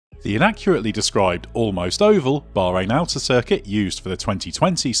The inaccurately described almost oval Bahrain Outer circuit used for the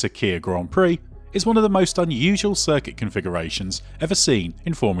 2020 Sakhir Grand Prix is one of the most unusual circuit configurations ever seen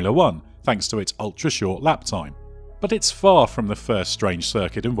in Formula 1 thanks to its ultra-short lap time. But it's far from the first strange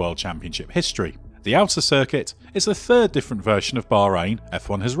circuit in World Championship history. The Outer circuit is the third different version of Bahrain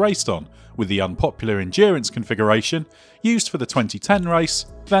F1 has raced on, with the unpopular endurance configuration used for the 2010 race,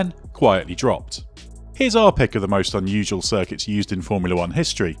 then quietly dropped. Here's our pick of the most unusual circuits used in Formula 1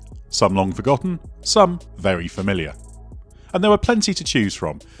 history, some long forgotten, some very familiar. And there were plenty to choose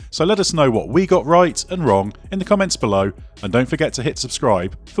from, so let us know what we got right and wrong in the comments below, and don't forget to hit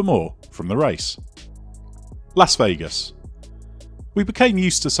subscribe for more from the race. Las Vegas. We became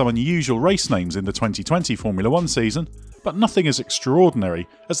used to some unusual race names in the 2020 Formula 1 season, but nothing as extraordinary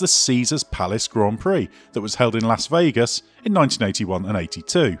as the Caesars Palace Grand Prix that was held in Las Vegas in 1981 and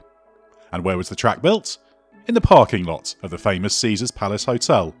 82. And where was the track built? In the parking lot of the famous Caesars Palace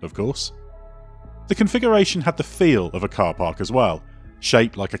Hotel, of course. The configuration had the feel of a car park as well,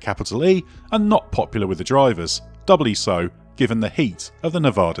 shaped like a capital E and not popular with the drivers, doubly so given the heat of the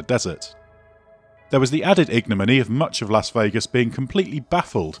Nevada desert. There was the added ignominy of much of Las Vegas being completely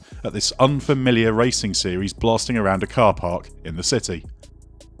baffled at this unfamiliar racing series blasting around a car park in the city.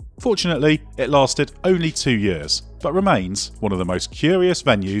 Fortunately, it lasted only 2 years, but remains one of the most curious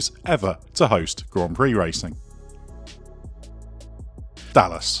venues ever to host Grand Prix racing.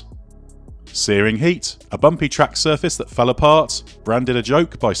 Dallas. Searing heat, a bumpy track surface that fell apart, branded a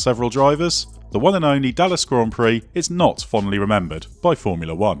joke by several drivers, the one and only Dallas Grand Prix is not fondly remembered by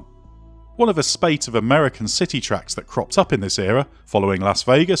Formula 1. One of a spate of American city tracks that cropped up in this era, following Las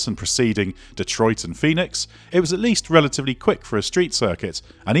Vegas and preceding Detroit and Phoenix, it was at least relatively quick for a street circuit,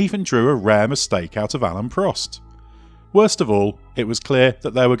 and even drew a rare mistake out of Alan Prost. Worst of all, it was clear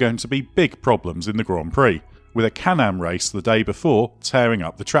that there were going to be big problems in the Grand Prix, with a Can-Am race the day before tearing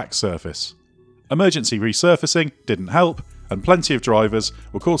up the track surface. Emergency resurfacing didn't help, and plenty of drivers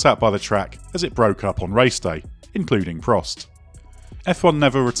were caught out by the track as it broke up on race day, including Prost. F1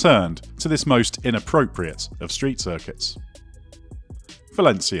 never returned to this most inappropriate of street circuits.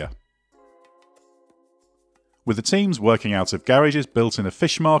 Valencia. With the teams working out of garages built in a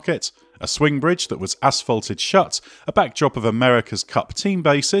fish market, a swing bridge that was asphalted shut, a backdrop of America's Cup team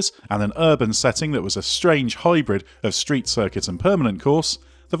bases, and an urban setting that was a strange hybrid of street circuit and permanent course,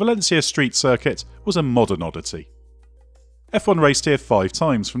 the Valencia street circuit was a modern oddity. F1 raced here 5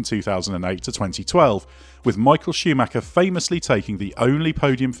 times from 2008 to 2012, with Michael Schumacher famously taking the only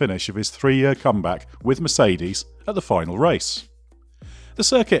podium finish of his 3-year comeback with Mercedes at the final race. The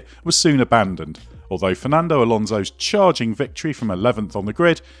circuit was soon abandoned, although Fernando Alonso's charging victory from 11th on the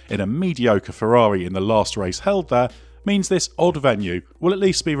grid in a mediocre Ferrari in the last race held there means this odd venue will at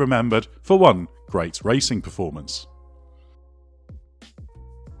least be remembered for one great racing performance.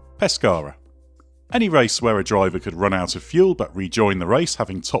 Pescara. Any race where a driver could run out of fuel but rejoin the race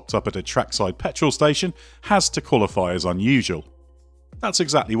having topped up at a trackside petrol station has to qualify as unusual. That's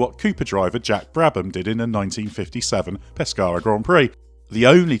exactly what Cooper driver Jack Brabham did in the 1957 Pescara Grand Prix, the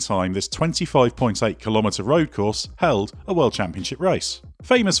only time this 25.8km road course held a World Championship race.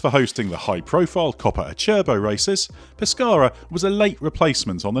 Famous for hosting the high-profile Coppa Acerbo races, Pescara was a late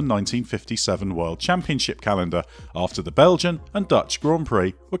replacement on the 1957 World Championship calendar after the Belgian and Dutch Grand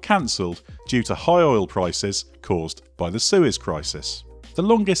Prix were cancelled due to high oil prices caused by the Suez Crisis. The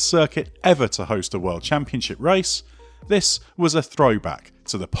longest circuit ever to host a World Championship race, this was a throwback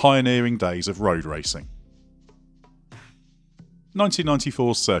to the pioneering days of road racing.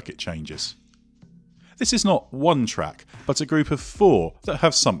 1994 circuit changes. This is not one track, but a group of 4 that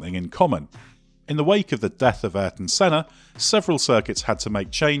have something in common. In the wake of the death of Ayrton Senna, several circuits had to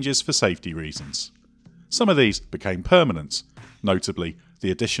make changes for safety reasons. Some of these became permanent, notably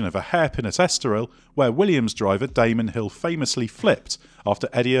the addition of a hairpin at Estoril, where Williams driver Damon Hill famously flipped after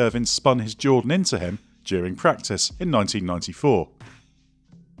Eddie Irvine spun his Jordan into him during practice in 1994.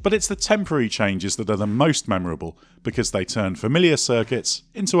 But it's the temporary changes that are the most memorable because they turn familiar circuits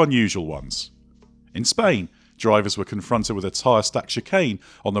into unusual ones. In Spain, drivers were confronted with a tyre stack chicane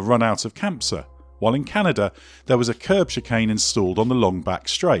on the run out of Campsa, while in Canada there was a curb chicane installed on the long back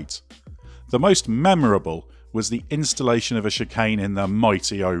straight. The most memorable was the installation of a chicane in the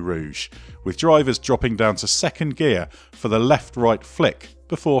mighty Eau Rouge, with drivers dropping down to second gear for the left-right flick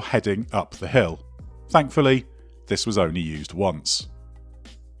before heading up the hill. Thankfully, this was only used once.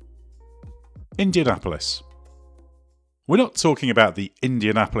 Indianapolis. We're not talking about the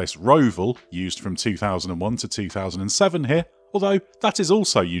Indianapolis Roval used from 2001 to 2007 here, although that is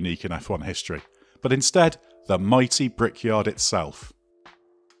also unique in F1 history, but instead the mighty Brickyard itself.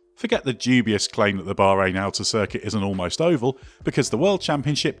 Forget the dubious claim that the Bahrain Outer circuit is an almost oval, because the World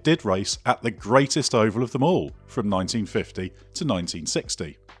Championship did race at the greatest oval of them all, from 1950 to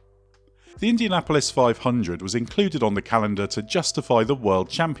 1960. The Indianapolis 500 was included on the calendar to justify the World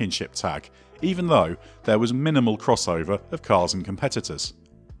Championship tag, even though there was minimal crossover of cars and competitors.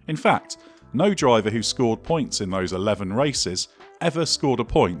 In fact, no driver who scored points in those 11 races ever scored a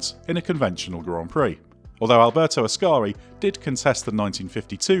point in a conventional Grand Prix, although Alberto Ascari did contest the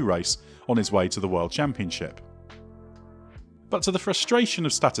 1952 race on his way to the World Championship. But to the frustration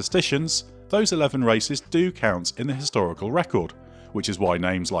of statisticians, those 11 races do count in the historical record, which is why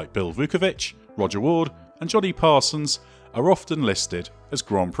names like Bill Vukovic, Roger Ward and Johnny Parsons are often listed as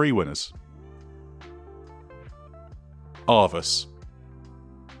Grand Prix winners. Arvus.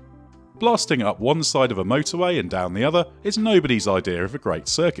 Blasting up one side of a motorway and down the other is nobody's idea of a great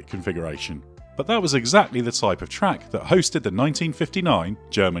circuit configuration, but that was exactly the type of track that hosted the 1959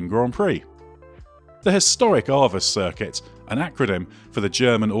 German Grand Prix. The historic Arvus circuit, an acronym for the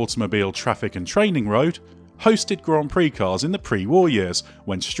German Automobile Traffic and Training Road, hosted Grand Prix cars in the pre-war years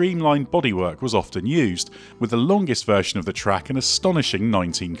when streamlined bodywork was often used, with the longest version of the track an astonishing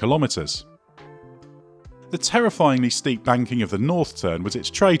 19 kilometres. The terrifyingly steep banking of the north turn was its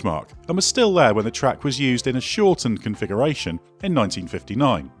trademark and was still there when the track was used in a shortened configuration in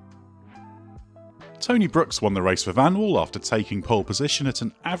 1959. Tony Brooks won the race for Vanwall after taking pole position at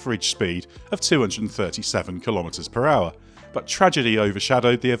an average speed of 237 km/h, but tragedy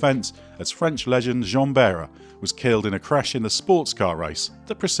overshadowed the event as French legend Jean Bera was killed in a crash in the sports car race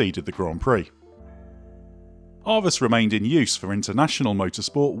that preceded the Grand Prix. Arvus remained in use for international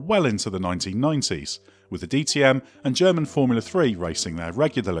motorsport well into the 1990s, with the DTM and German Formula 3 racing there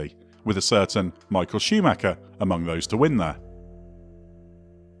regularly, with a certain Michael Schumacher among those to win there.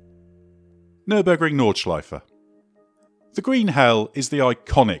 Nürburgring Nordschleife. The Green Hell is the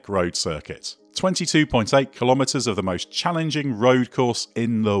iconic road circuit, 22.8 kilometres of the most challenging road course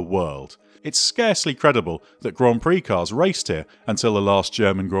in the world. It's scarcely credible that Grand Prix cars raced here until the last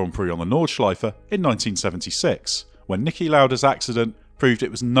German Grand Prix on the Nordschleife in 1976, when Niki Lauda's accident proved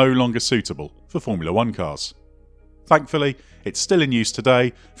it was no longer suitable for Formula 1 cars. Thankfully, it's still in use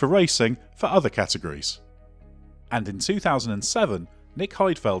today for racing for other categories. And in 2007, Nick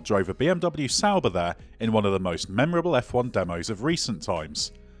Heidfeld drove a BMW Sauber there in one of the most memorable F1 demos of recent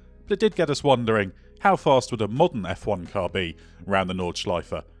times. But it did get us wondering, how fast would a modern F1 car be round the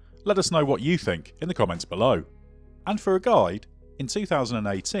Nordschleife? Let us know what you think in the comments below. And for a guide, in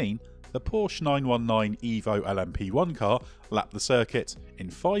 2018, the Porsche 919 Evo LMP1 car lapped the circuit in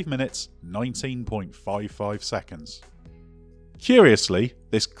 5 minutes 19.55 seconds. Curiously,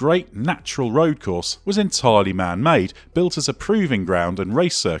 this great natural road course was entirely man-made, built as a proving ground and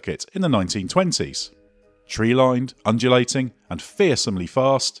race circuit in the 1920s. Tree-lined, undulating and fearsomely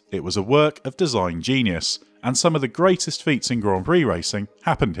fast, it was a work of design genius, and some of the greatest feats in Grand Prix racing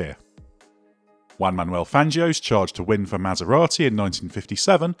happened here. Juan Manuel Fangio's charge to win for Maserati in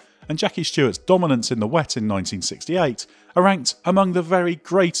 1957 and Jackie Stewart's dominance in the wet in 1968 are ranked among the very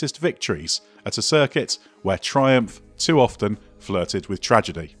greatest victories at a circuit where triumph too often flirted with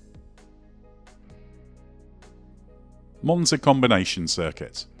tragedy. Monza Combination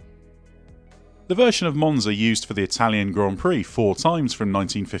Circuit. The version of Monza used for the Italian Grand Prix 4 times from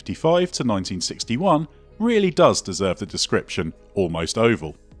 1955 to 1961 really does deserve the description almost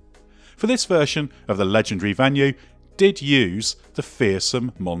oval. For this version of the legendary venue did use the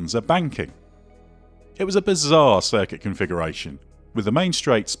fearsome Monza banking. It was a bizarre circuit configuration, with the main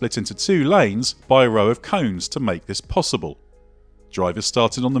straight split into 2 lanes by a row of cones to make this possible. Drivers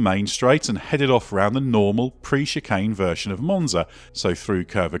started on the main straight and headed off round the normal pre-chicane version of Monza, so through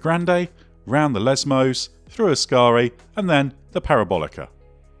Curva Grande, round the Lesmos, through Ascari and then the Parabolica.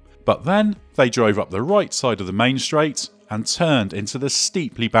 But then they drove up the right side of the main straight and turned into the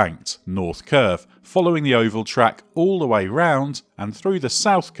steeply banked North Curve, following the oval track all the way round and through the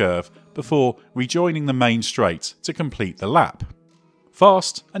South Curve before rejoining the main straight to complete the lap.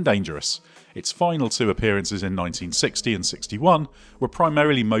 Fast and dangerous. Its final 2 appearances in 1960 and 61 were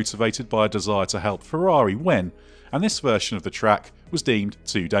primarily motivated by a desire to help Ferrari win, and this version of the track was deemed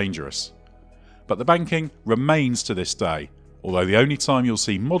too dangerous. But the banking remains to this day, although the only time you'll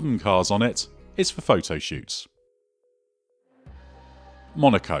see modern cars on it is for photo shoots.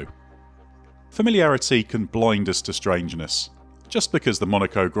 Monaco. Familiarity can blind us to strangeness. Just because the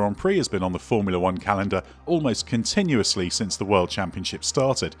Monaco Grand Prix has been on the Formula 1 calendar almost continuously since the World Championship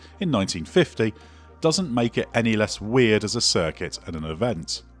started in 1950 doesn't make it any less weird as a circuit and an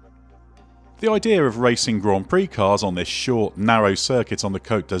event. The idea of racing Grand Prix cars on this short, narrow circuit on the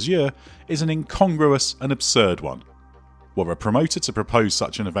Côte d'Azur is an incongruous and absurd one. Were a promoter to propose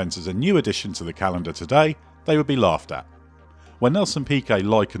such an event as a new addition to the calendar today, they would be laughed at. When Nelson Piquet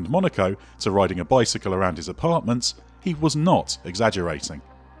likened Monaco to riding a bicycle around his apartments, he was not exaggerating.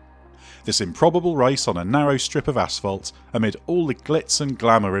 This improbable race on a narrow strip of asphalt, amid all the glitz and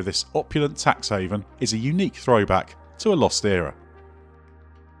glamour of this opulent tax haven, is a unique throwback to a lost era.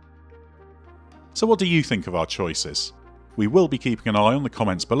 So what do you think of our choices? We will be keeping an eye on the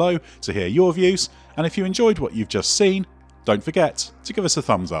comments below to hear your views, and if you enjoyed what you've just seen, don't forget to give us a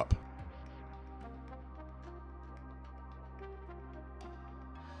thumbs up.